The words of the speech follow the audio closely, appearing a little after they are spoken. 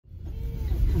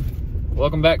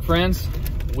Welcome back, friends.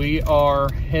 We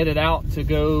are headed out to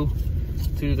go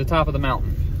to the top of the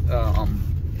mountain.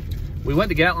 We went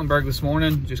to Gatlinburg this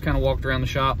morning, just kind of walked around the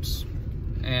shops,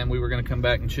 and we were going to come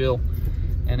back and chill.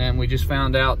 And then we just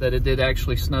found out that it did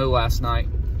actually snow last night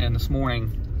and this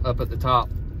morning up at the top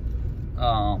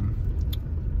of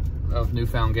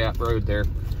Newfound Gap Road there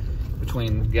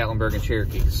between Gatlinburg and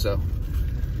Cherokee. So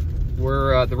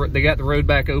we're they got the road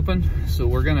back open, so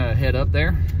we're gonna head up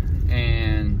there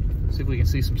and see if we can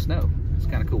see some snow. It's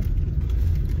kind of cool.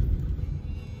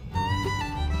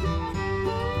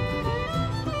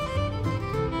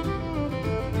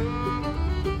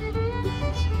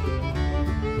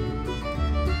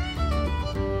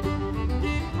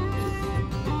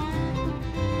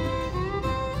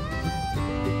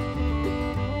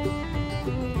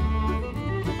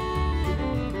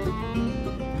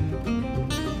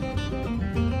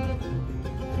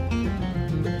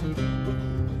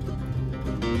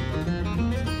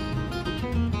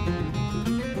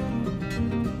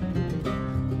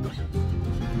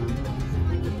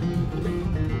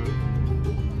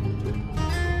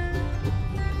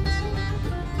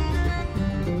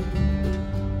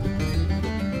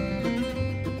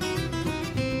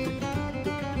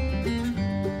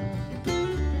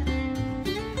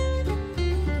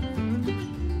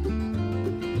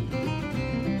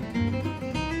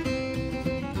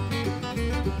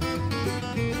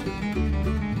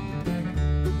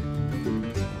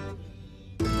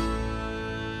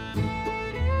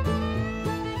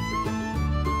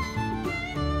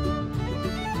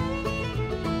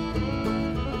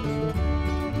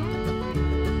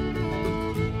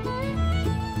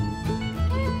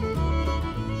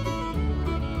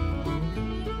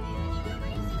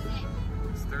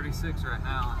 Right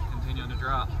now, continuing to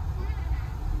drop.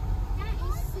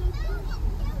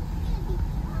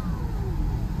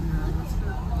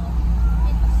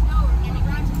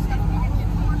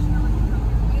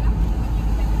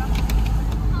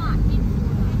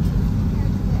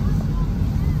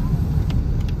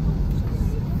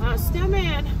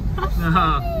 Snowman!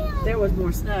 There was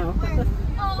more snow.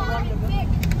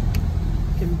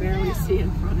 Can barely see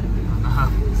in front of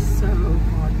me. So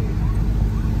hard.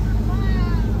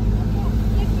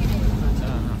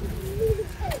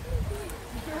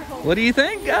 What do you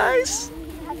think, guys?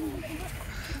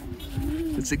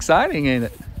 It's exciting, ain't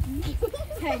it?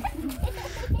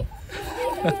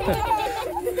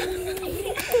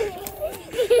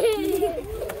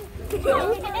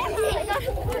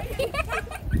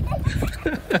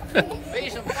 Be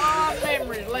some fond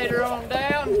memories later on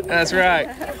down. That's right.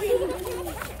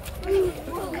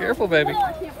 Careful, baby.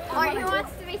 Alright, who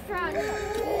wants to be front?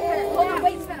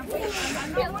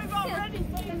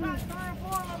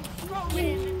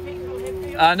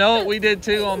 I know what we did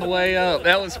too on the way up.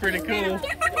 That was pretty cool.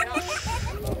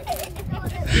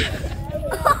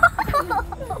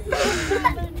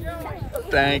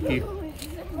 Thank you.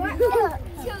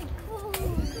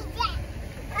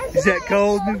 Is that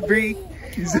cold, Miss Bree?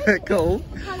 Is that cold?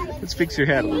 Let's fix your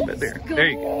hat a little bit there. There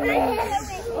you go.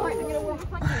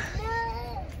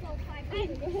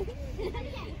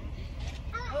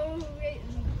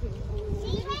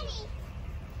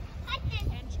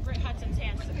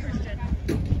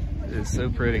 It is so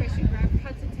pretty.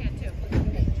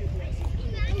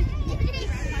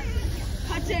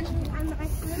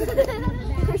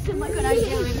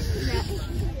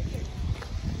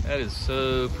 That is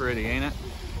so pretty, ain't it?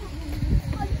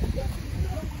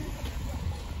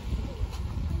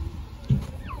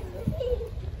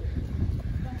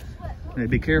 Hey,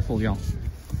 be careful, y'all.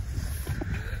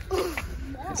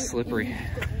 It's slippery.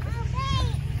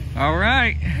 All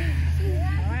right.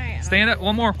 Stand up.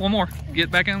 One more. Get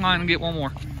back in line and get one more.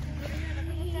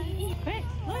 Hey,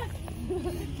 look.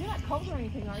 You're not cold or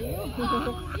anything, are you?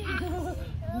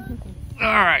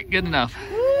 All right, good enough.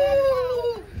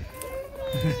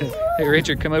 Hey,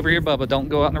 Richard, come over here, Bubba. Don't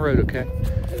go out on the road, okay?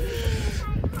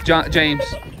 James.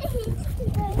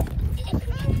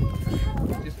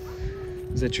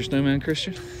 Is that your snowman,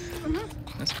 Christian?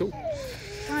 That's cool.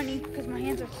 Funny, because my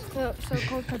hands are so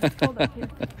cold because it's cold up here.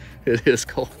 It is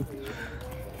cold.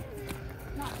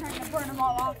 Not trying to burn them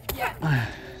all off yet.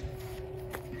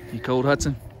 You cold,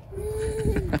 Hudson?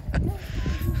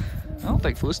 I don't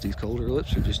think Felicity's cold. Her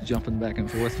lips are just jumping back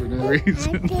and forth for no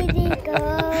reason.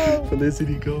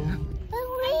 Felicity cold.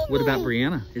 What about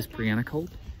Brianna? Is Brianna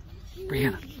cold?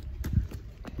 Brianna.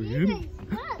 Brianna.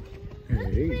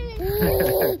 Hey.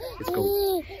 It's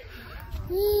cold.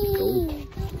 It's cold.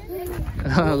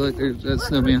 Oh, look, there's that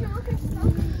snowman.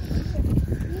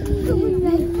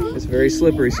 It's very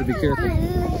slippery, so be careful.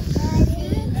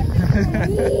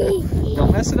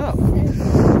 Don't mess it up.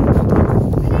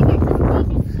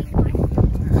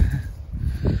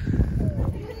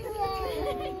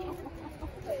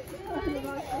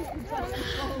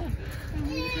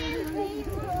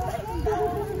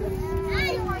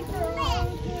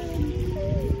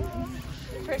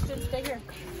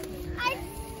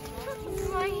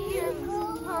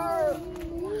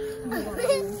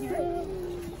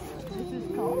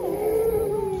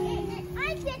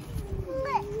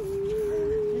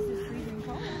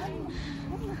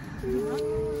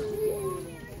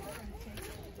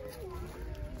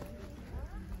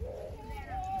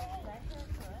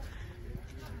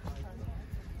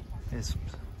 It's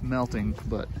melting,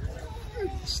 but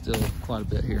still quite a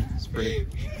bit here. It's pretty.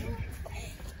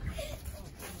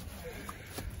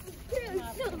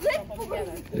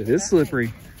 It is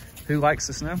slippery. Who likes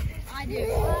the snow? I do.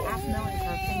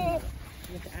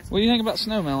 What do you think about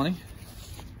snow, Melanie?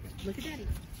 Look at Daddy.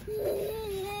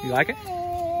 You like it?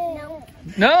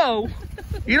 No.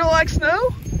 You don't like snow?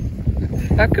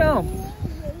 How come?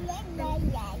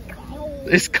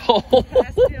 It's cold.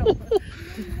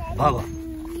 Bubba,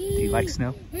 do you like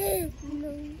snow?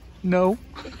 No.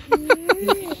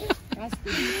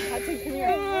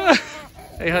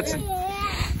 Hey, Hudson.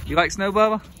 You like snow,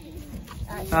 Bubba?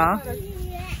 Huh?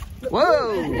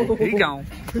 Whoa, he gone.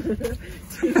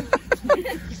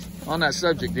 On that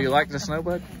subject, do you like the snow,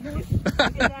 bud?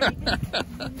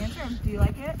 Do you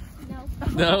like it?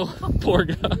 No, poor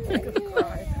guy.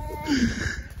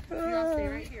 I'll stay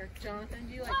right here. Jonathan,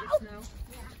 do you like the snow?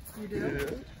 You do? Yeah.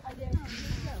 I do.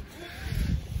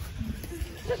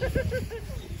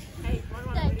 Hey, what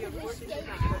about video? Of course you did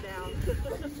not go down.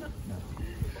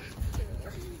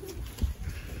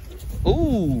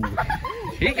 Ooh,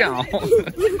 he gone.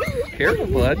 Careful,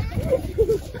 bud.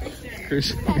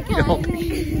 Chris, no.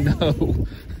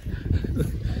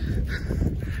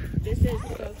 This is so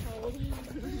cold.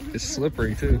 It's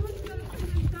slippery too.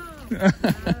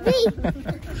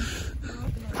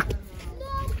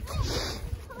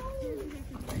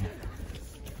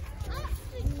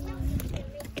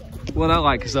 What I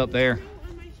like is up there.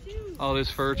 All those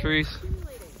fir trees.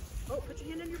 Oh, put your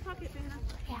hand in your pocket, Vanna.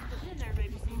 Yeah. Put it in there,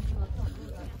 baby.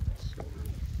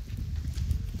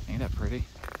 Ain't that pretty?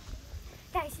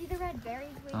 Guys, see the red berries?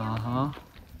 Uh-huh.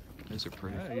 Those are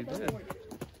pretty. Yeah, you did.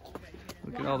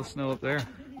 Look at all the snow up there.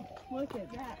 Look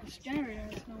at that. This generator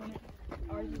is snowing it.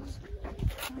 Ours is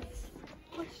nice.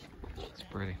 It's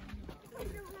pretty.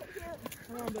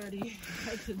 Come on, buddy.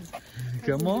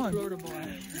 Come on. I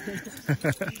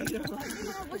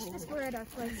wish this were at our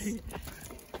place.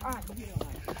 Alright.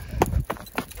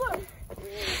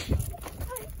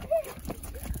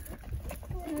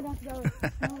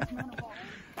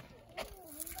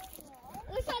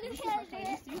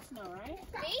 Snow, right?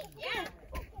 Me? Yeah.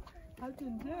 I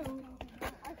can do.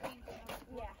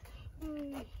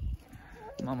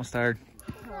 I'm almost tired.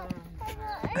 What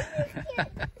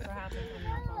happened when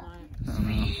you're up all night? I don't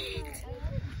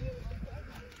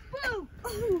know.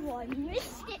 Oh, I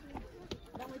missed it.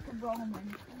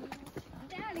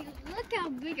 Daddy, look how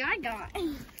big I got.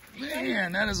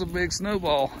 Man, that is a big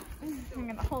snowball. I'm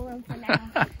gonna hold him for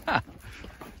now.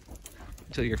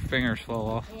 Until your fingers fall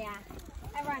off. Yeah.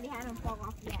 I've already had them fall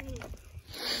off yet.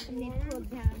 And they pulled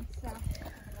down, so I'm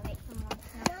gonna wait for more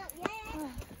snow.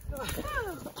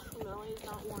 No, he's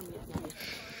not warm yet, Daddy.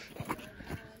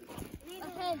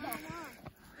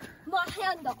 My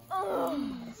handle. Oh.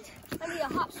 I need a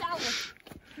hot shower.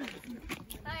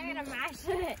 I'm gonna mash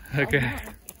it. Okay.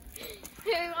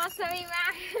 Who wants to be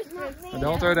mashed? Well,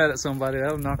 don't throw that at somebody.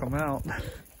 That'll knock them out.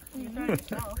 You throw it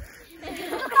yourself.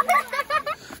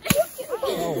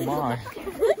 Oh my.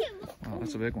 Oh,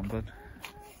 that's a big one, bud.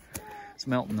 It's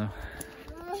melting though.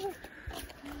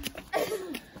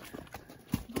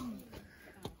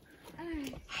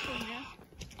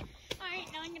 Alright,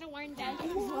 now I'm gonna warn Dad.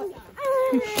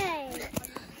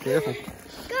 Careful.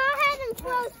 Go ahead and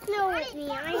throw snow at me.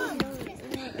 I know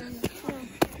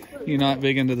it. You're not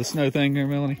big into the snow thing there,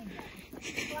 Melanie?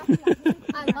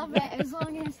 I love it as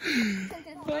long as since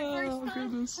it's my first time.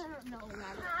 Goodness. I don't know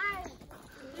rabbit.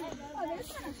 Oh,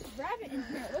 there's kind of rabbit in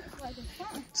here. It looks like it's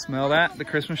fun. Smell that? The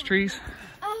Christmas trees?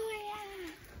 Oh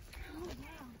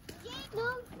yeah.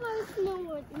 Don't throw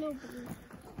snow at nobody.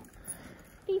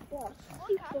 People.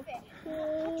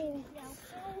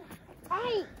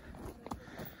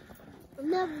 I've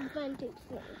never been to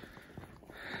snow.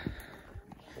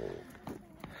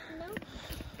 No.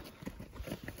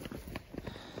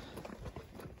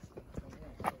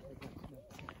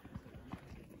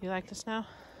 You like the snow?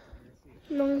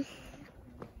 No.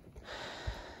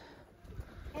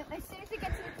 As soon as we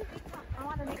get to the tippy top, I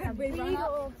want to make a big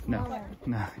old No,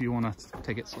 no, you want to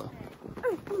take it slow.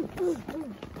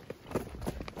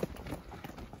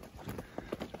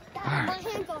 My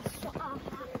hand goes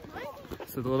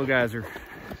So the little guys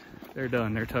they're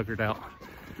done, they're tuckered out.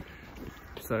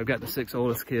 So I've got the 6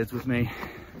 oldest kids with me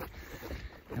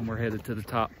and we're headed to the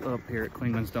top up here at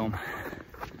Clingmans Dome.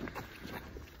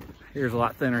 Here's a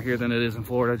lot thinner here than it is in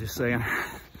Florida, just saying.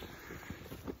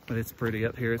 But it's pretty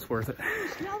up here, it's worth it.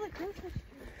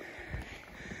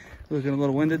 Looking a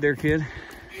little winded there, kid.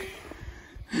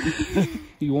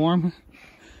 You warm?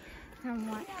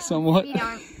 Somewhat. Somewhat?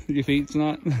 Yeah. Your feet's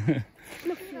not? My hands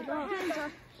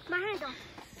are. My hands are.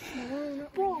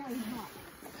 Boiling hot.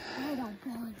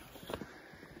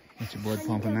 Get your blood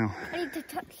pumping now. I need to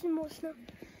touch some more snow.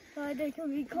 So they can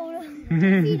be colder.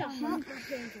 My feet are hot.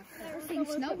 Everything's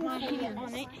snow with my hand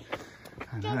on it.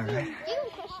 I know, right?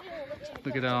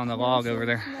 Look at that on the log over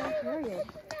there.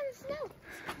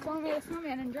 Someone made a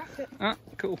snowman and dropped it. Ah,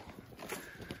 cool.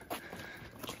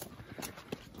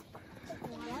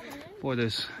 Boy,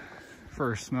 those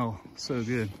furs smell so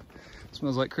good. It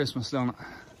smells like Christmas, don't it?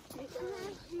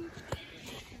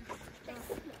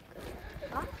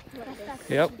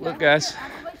 Yep, look guys.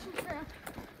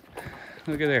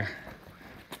 Look at there.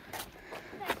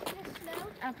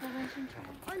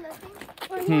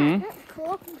 Hmm.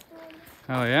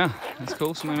 Oh yeah, that's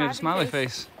cool. Somebody made a smiley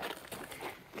face.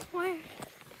 Where?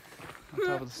 On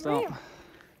top of the stump.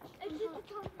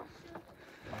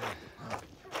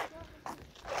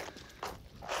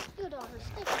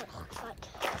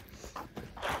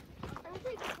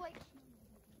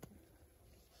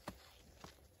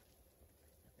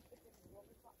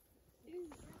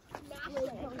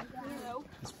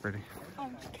 That's pretty.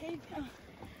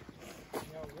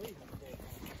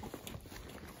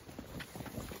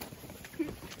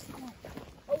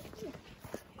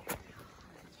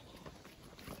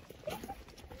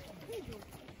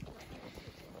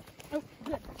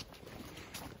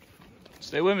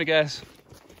 Stay with me, guys.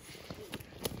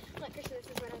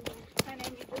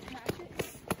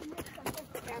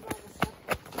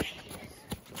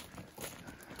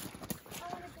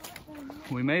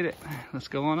 We made it. Let's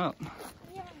go on up.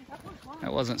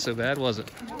 That wasn't so bad, was it?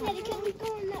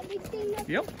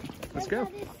 Yep. Let's go.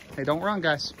 Hey, don't run,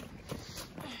 guys.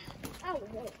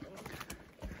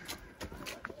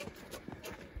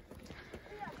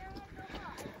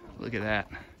 Look at that.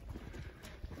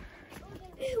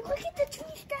 Look at the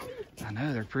trees, Daddy. I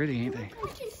know, they're pretty, ain't they? We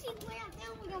can see way out there.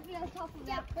 We're gonna be on top of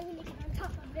that. We're gonna get on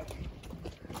top of it.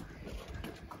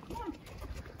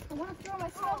 I want to throw my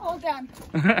snowball down.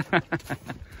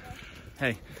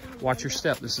 Hey, watch your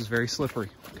step. This is very slippery,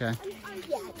 okay?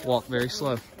 Walk very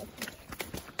slow.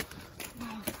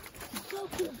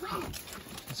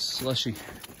 It's slushy.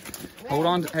 Hold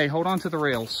on, hey, hold on to the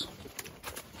rails.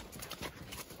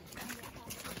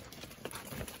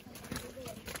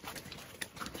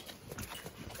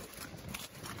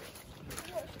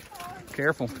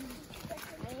 Careful.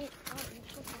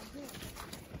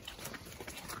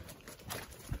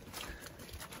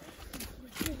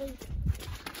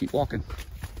 Keep walking.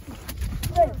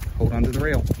 Hold on to the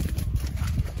rail.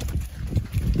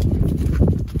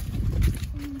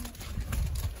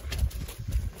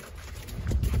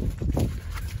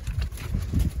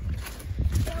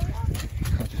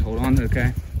 Just hold on,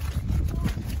 okay?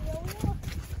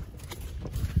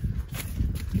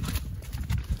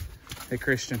 Hey,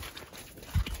 Christian.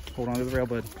 Hold on to the rail,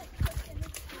 bud.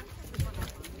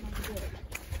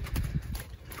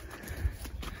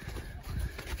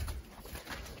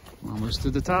 Almost to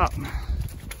the top.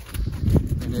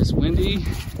 And it's windy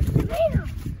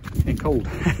and cold.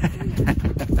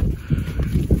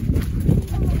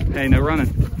 Hey, no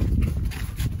running.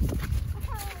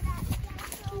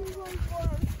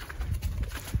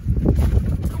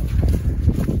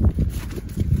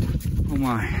 Oh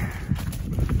my.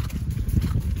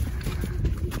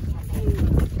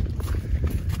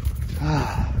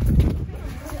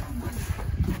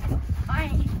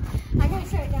 I gotta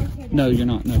start down here. No, you're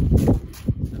not. No.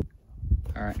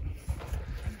 All right.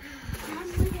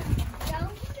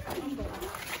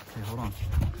 Okay, hold on.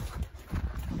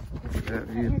 Look at that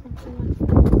view.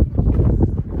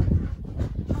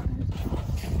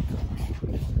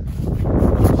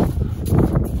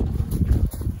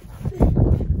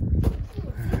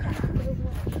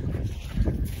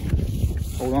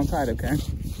 Hold on tight, okay?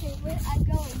 I'm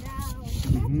going down.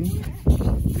 Mm-hmm.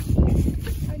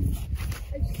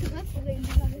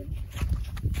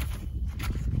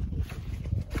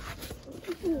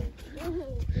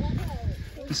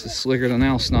 This is slicker than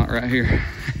owl snot right here.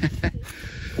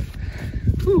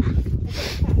 Whew.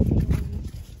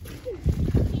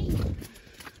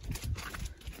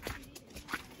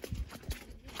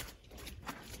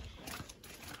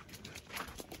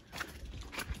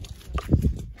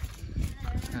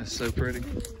 That's so pretty.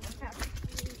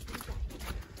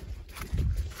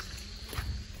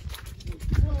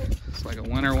 It's like a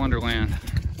winter wonderland.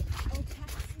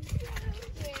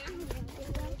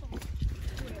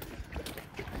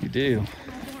 You do.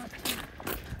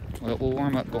 Well, we'll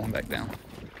warm up going back down.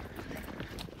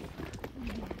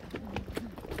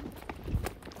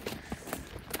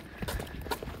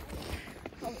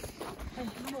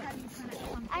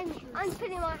 I'm just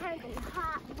putting my hands in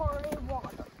hot boiling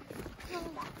water.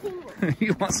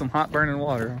 You want some hot burning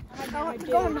water? I want to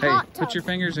go in the Hey, hot tub. put your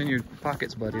fingers in your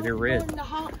pockets, buddy. They're red. Go in the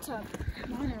hot tub.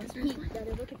 Mine are heat,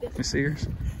 Daddy. Look at this. You see yours?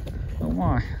 Oh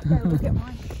my. Daddy, look at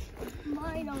mine.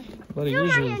 Mine are. Buddy, Feel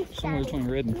yours my are hands, somewhere Daddy.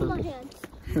 between red and Feel my purple. hands.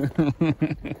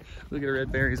 Look at the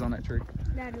red berries on that tree.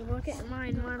 Daddy, look at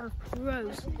mine. Mine are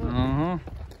gross. Uh-huh.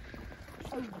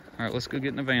 All right, let's go get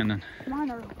in the van then. Mine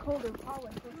are colder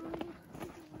pollen.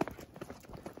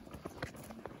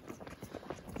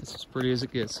 It's as pretty as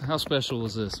it gets. How special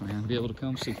is this, man? Be able to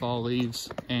come see fall leaves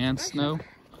and snow.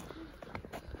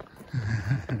 I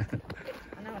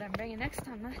know what I'm bringing next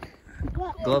time, man.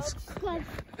 Gloves. Wish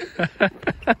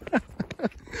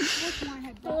mine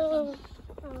had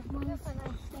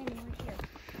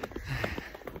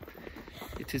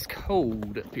It is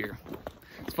cold up here.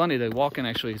 It's funny, though, walking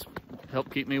actually has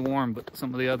helped keep me warm, but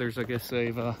some of the others, I guess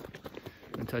they've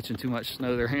been touching too much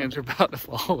snow. Their hands are about to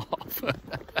fall off.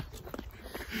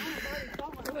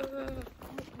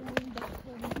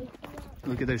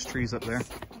 Look at those trees up there.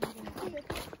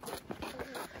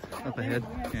 Up ahead,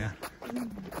 yeah.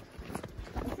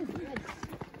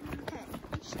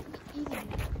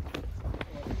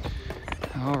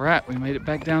 All right, we made it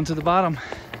back down to the bottom.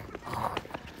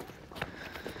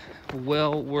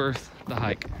 Well worth the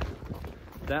hike.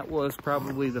 That was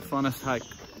probably the funnest hike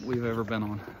we've ever been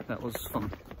on. That was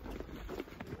fun.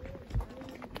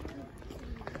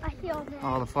 I feel that.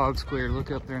 Oh, the fog's clear.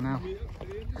 Look up there now.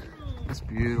 That's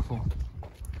beautiful.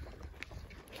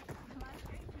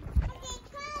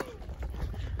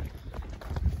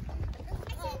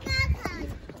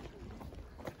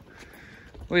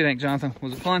 What do you think, Jonathan?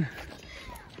 Was it fun?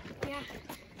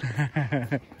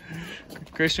 Yeah.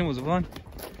 Christian, was it fun?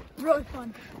 really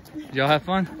fun. Did y'all have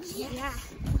fun? Yeah.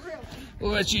 What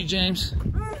about you, James?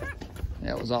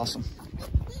 That was awesome.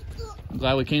 I'm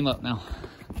glad we came up now.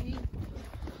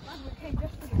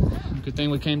 Good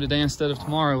thing we came today instead of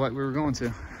tomorrow like we were going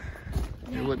to.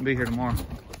 We wouldn't be here tomorrow.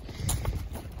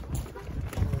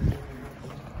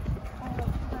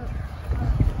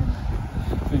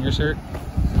 Fingers hurt?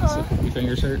 Your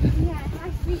fingers hurt? Yeah, my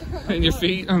feet hurt. And your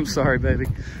feet? I'm sorry, baby.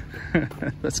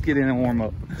 Let's get in and warm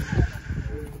up.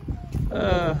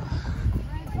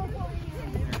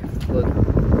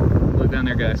 Look down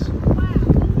there, guys.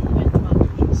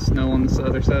 Snow on this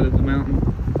other side of the mountain.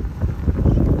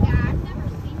 Yeah, I've never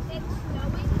seen it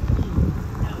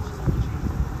snowing.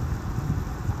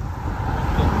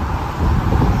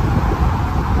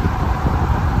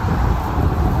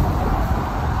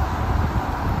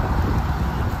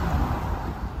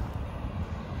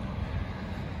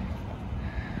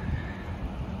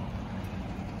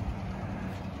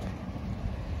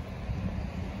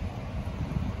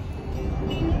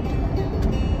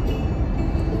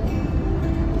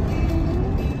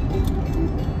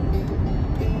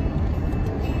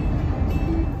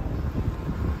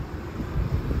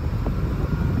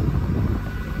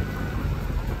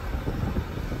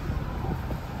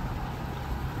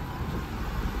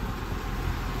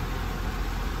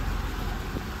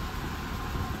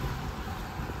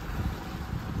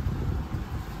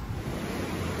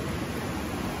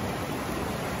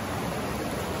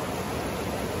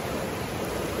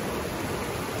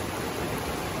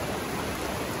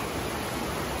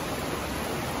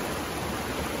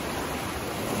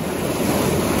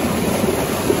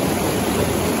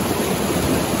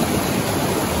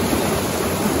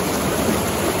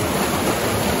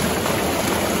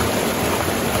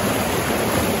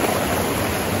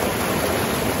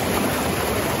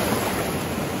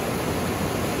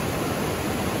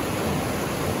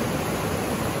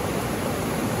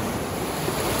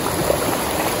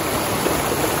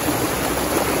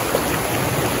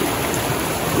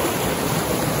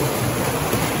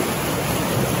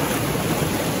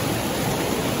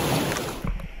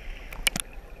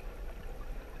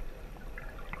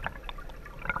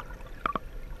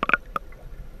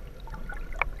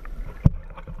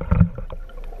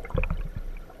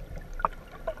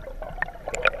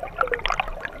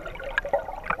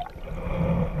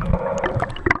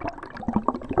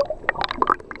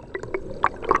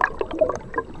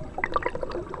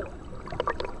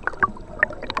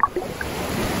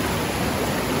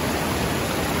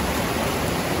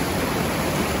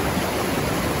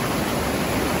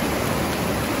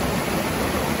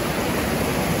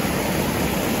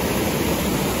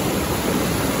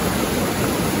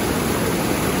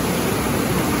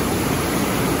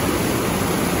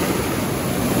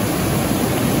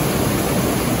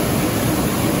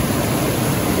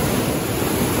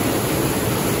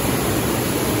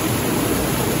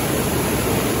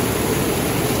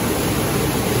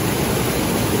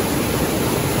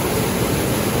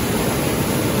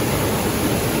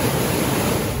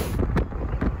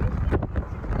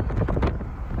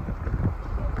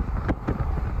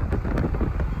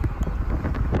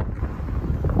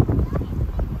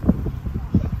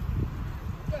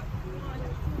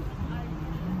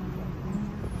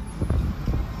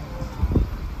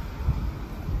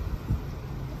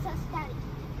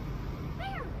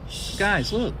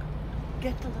 guys, look.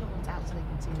 Get the little ones out so they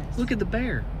can see this. Look at the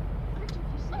bear.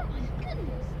 Oh my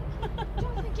goodness.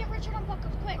 Don't get Richard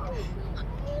unbuckled quick.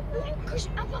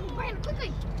 Christian, unbuckle Brandon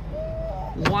quickly.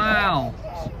 Wow.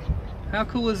 How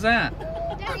cool is that?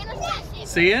 Daddy, let's see it.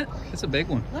 See it? It's a big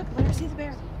one. Look, let her see the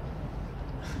bear.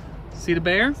 See the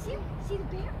bear? See the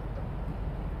bear?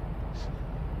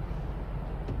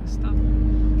 Stop.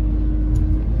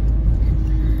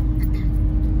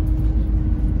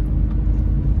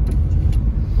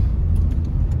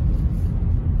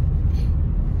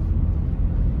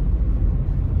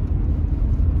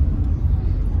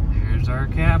 Here's our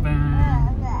cabin.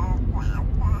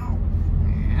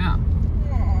 Yeah.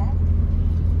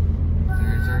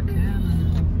 There's our cabin.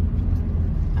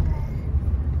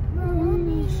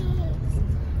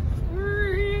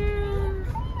 We're here.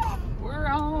 We're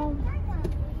home.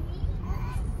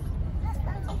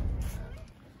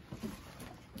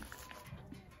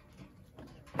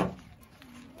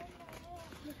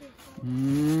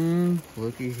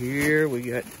 Looky here, we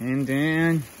got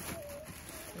Tintin.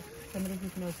 Somebody who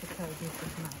knows the code needs to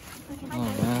come out. All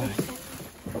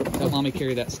right. Let mommy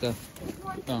carry that stuff,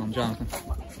 Jonathan.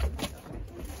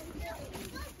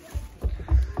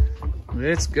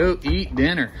 Let's go eat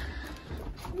dinner.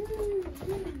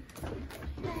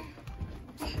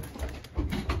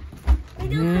 Put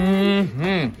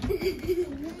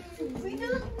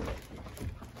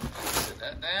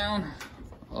that down.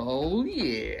 Oh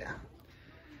yeah.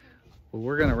 Well,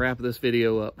 we're gonna wrap this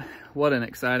video up. What an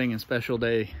exciting and special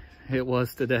day it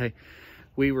was today.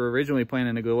 We were originally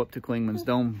planning to go up to Clingmans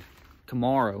Dome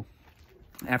tomorrow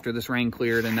after this rain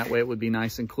cleared, and that way it would be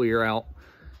nice and clear out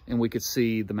and we could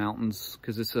see the mountains,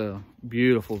 because it's a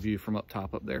beautiful view from up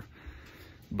top up there.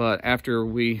 But after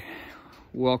we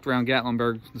walked around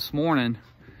Gatlinburg this morning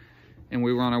and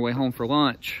we were on our way home for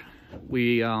lunch,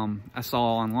 I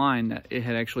saw online that it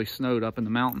had actually snowed up in the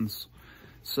mountains.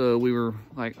 So we were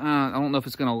like, I don't know if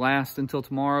it's gonna last until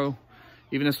tomorrow.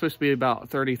 Even though it's supposed to be about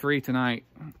 33 tonight,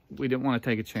 we didn't want to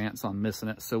take a chance on missing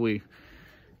it. So we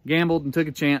gambled and took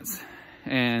a chance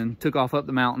and took off up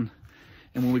the mountain.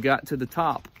 And when we got to the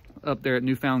top up there at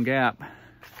Newfound Gap,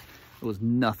 it was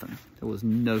nothing. There was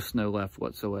no snow left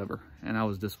whatsoever. And I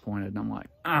was disappointed. And I'm like,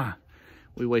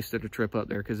 we wasted a trip up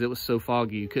there because it was so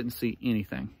foggy, you couldn't see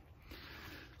anything.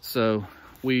 So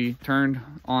we turned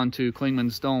onto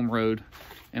Clingmans Dome Road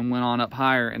and went on up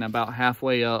higher, and about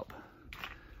halfway up,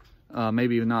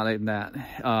 maybe even not even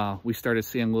that, we started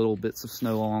seeing little bits of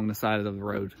snow along the side of the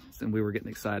road, and we were getting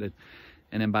excited.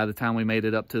 And then by the time we made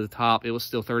it up to the top, it was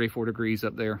still 34 degrees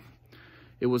up there.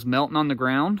 It was melting on the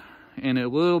ground and a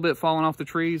little bit falling off the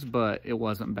trees, but it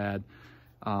wasn't bad.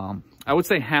 I would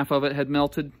say half of it had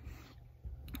melted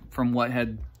from what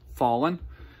had fallen,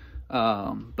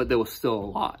 but there was still a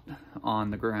lot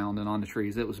on the ground and on the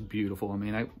trees. It was beautiful. I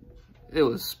mean, it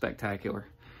was spectacular.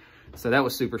 So that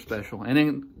was super special. And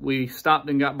then we stopped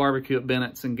and got barbecue at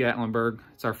Bennett's in Gatlinburg.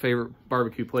 It's our favorite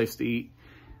barbecue place to eat.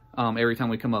 Every time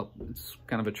we come up, it's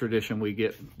kind of a tradition, we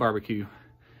get barbecue.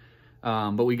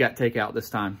 But we got takeout this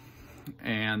time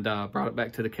and brought it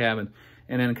back to the cabin.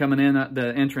 And then coming in at the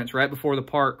entrance right before the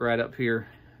park, right up here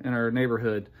in our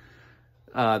neighborhood,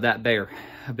 that bear,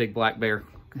 a big black bear,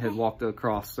 had walked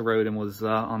across the road and was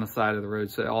on the side of the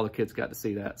road. So all the kids got to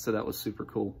see that. So that was super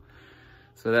cool.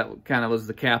 So that kind of was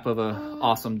the cap of an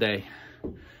awesome day.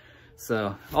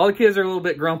 So all the kids are a little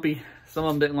bit grumpy. Some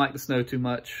of them didn't like the snow too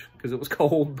much because it was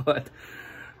cold, but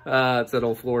it's that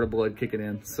old Florida blood kicking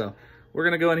in. So we're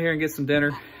going to go in here and get some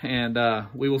dinner, and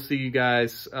we will see you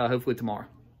guys hopefully tomorrow.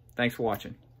 Thanks for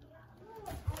watching.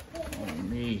 Oh,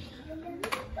 me.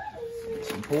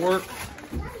 Some pork.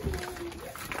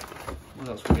 What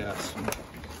else we got? Some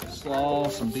slaw,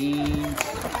 some beans,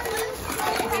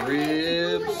 some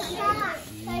ribs,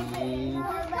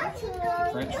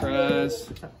 French fries.